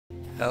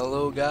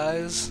Hello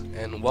guys,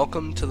 and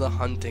welcome to the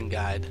hunting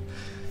guide.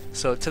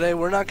 So today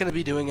we're not going to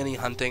be doing any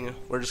hunting,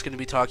 we're just going to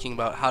be talking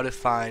about how to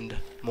find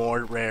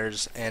more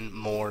rares and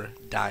more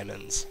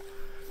diamonds.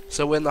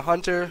 So in the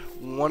hunter,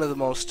 one of the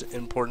most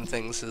important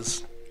things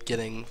is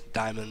getting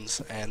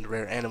diamonds and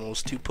rare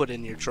animals to put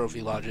in your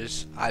trophy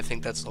lodges. I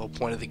think that's the whole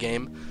point of the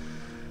game.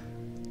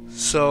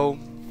 So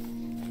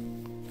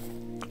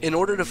in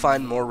order to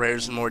find more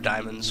rares and more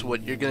diamonds,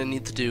 what you're going to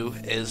need to do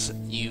is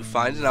you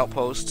find an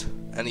outpost,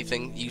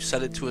 anything, you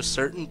set it to a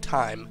certain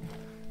time,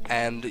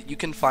 and you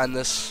can find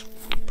this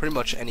pretty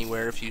much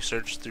anywhere if you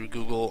search through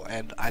Google,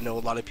 and I know a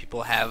lot of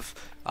people have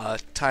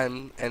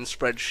time and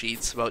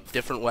spreadsheets about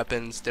different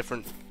weapons,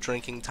 different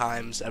drinking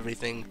times,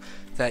 everything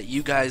that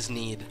you guys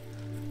need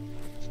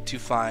to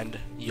find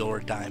your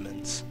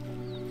diamonds.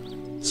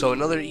 So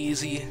another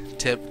easy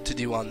tip to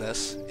do on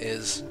this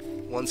is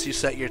once you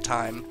set your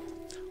time,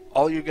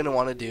 all you're going to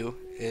want to do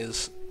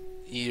is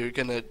you're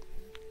going to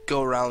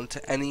go around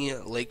to any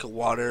lake of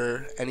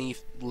water, any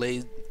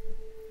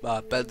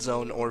bed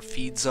zone or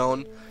feed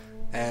zone,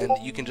 and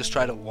you can just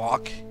try to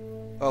walk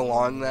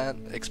along that,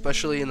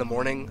 especially in the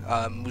morning,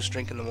 moose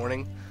drink in the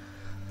morning.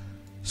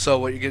 So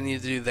what you're going to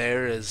need to do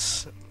there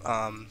is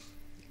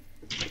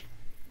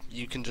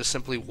you can just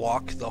simply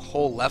walk the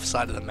whole left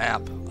side of the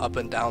map up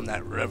and down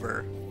that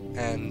river,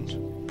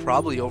 and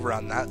probably over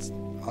on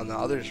the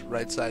other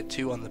right side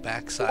too, on the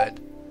back side.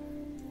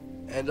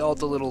 And all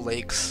the little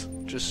lakes,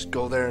 just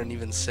go there and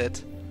even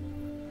sit,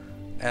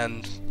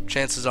 and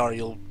chances are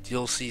you'll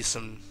see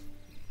some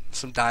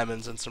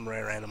diamonds and some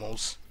rare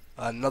animals.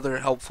 Another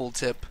helpful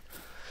tip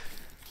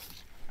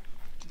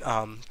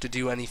to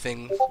do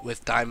anything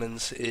with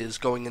diamonds is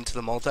going into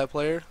the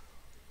multiplayer.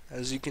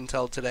 As you can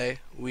tell today,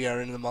 we are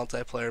in the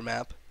multiplayer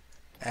map,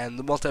 and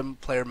the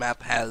multiplayer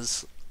map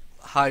has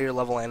higher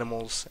level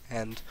animals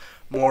and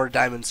more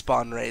diamond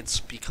spawn rates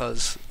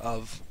because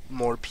of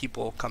more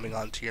people coming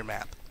onto your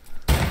map.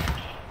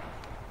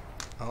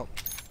 Oh,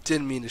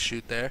 didn't mean to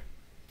shoot there.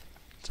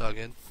 It's all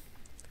good.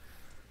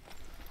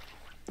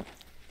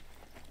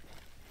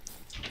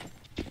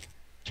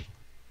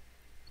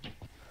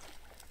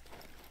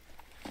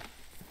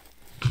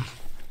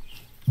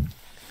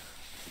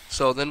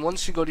 So then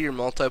once you go to your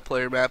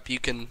multiplayer map, you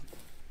can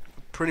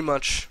pretty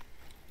much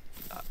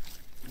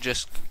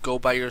just go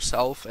by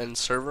yourself and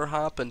server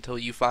hop until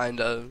you find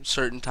a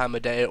certain time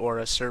of day or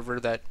a server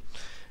that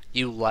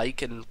you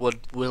like and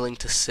willing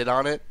to sit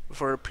on it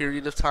for a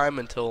period of time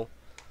until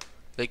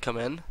they come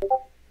in.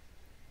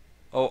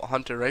 Oh,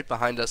 hunter, right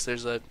behind us.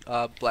 There's a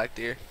black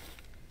deer.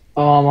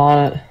 Oh, I'm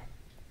on it.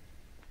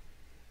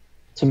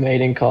 It's a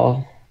mating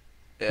call.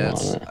 Yeah,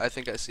 I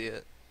think I see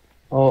it.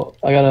 Oh,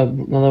 I got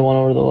another one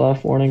over to the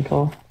left. Warning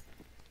call.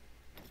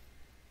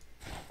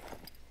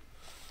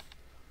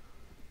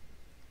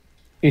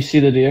 You see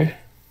the deer?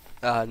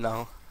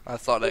 No. I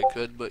thought I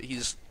could, but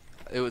it's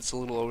a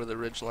little over the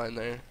ridge line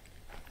there.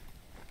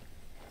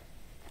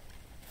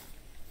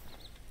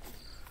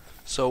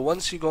 So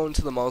once you go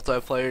into the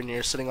multiplayer and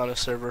you're sitting on a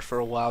server for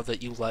a while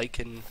that you like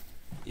and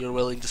you're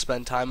willing to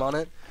spend time on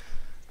it,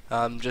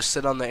 just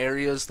sit on the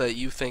areas that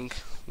you think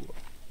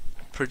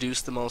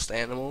produce the most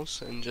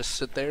animals and just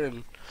sit there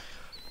and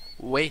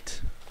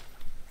wait.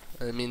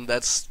 I mean,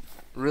 that's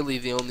really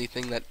the only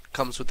thing that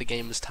comes with the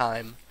game is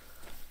time.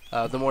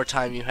 The more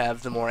time you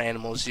have, the more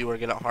animals you are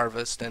going to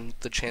harvest, and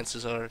the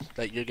chances are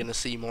that you're going to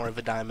see more of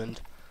a diamond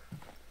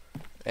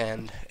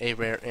and a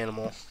rare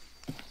animal.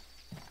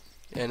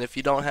 And if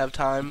you don't have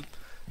time,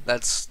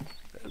 that's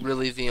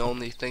really the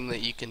only thing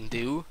that you can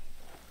do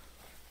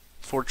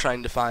for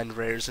trying to find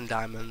rares and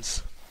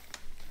diamonds.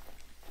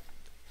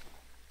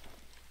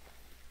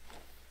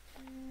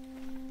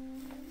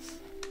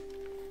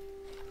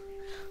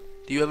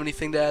 Do you have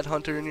anything to add,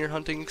 Hunter, in your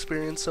hunting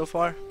experience so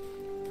far?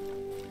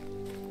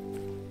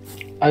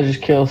 I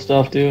just kill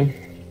stuff, dude.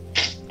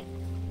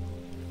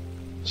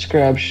 Just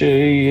grab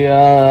shit.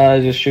 Yeah,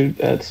 I just shoot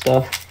at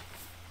stuff.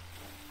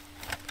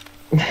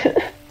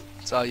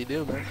 That's all you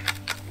do, man.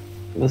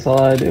 That's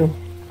all I do.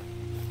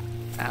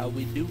 How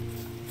we do.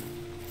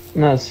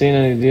 I'm not seeing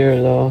any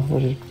deer though,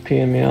 which is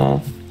peeing me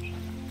off.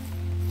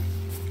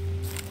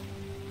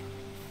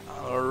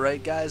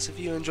 Alright guys, if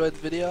you enjoyed the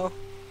video,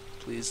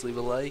 please leave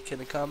a like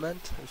and a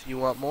comment if you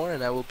want more,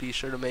 and I will be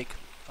sure to make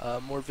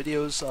more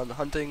videos on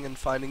hunting and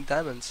finding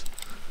diamonds.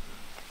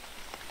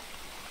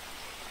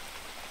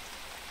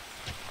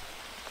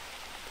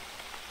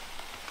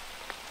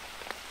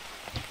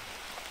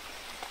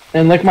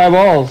 And lick my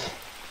balls.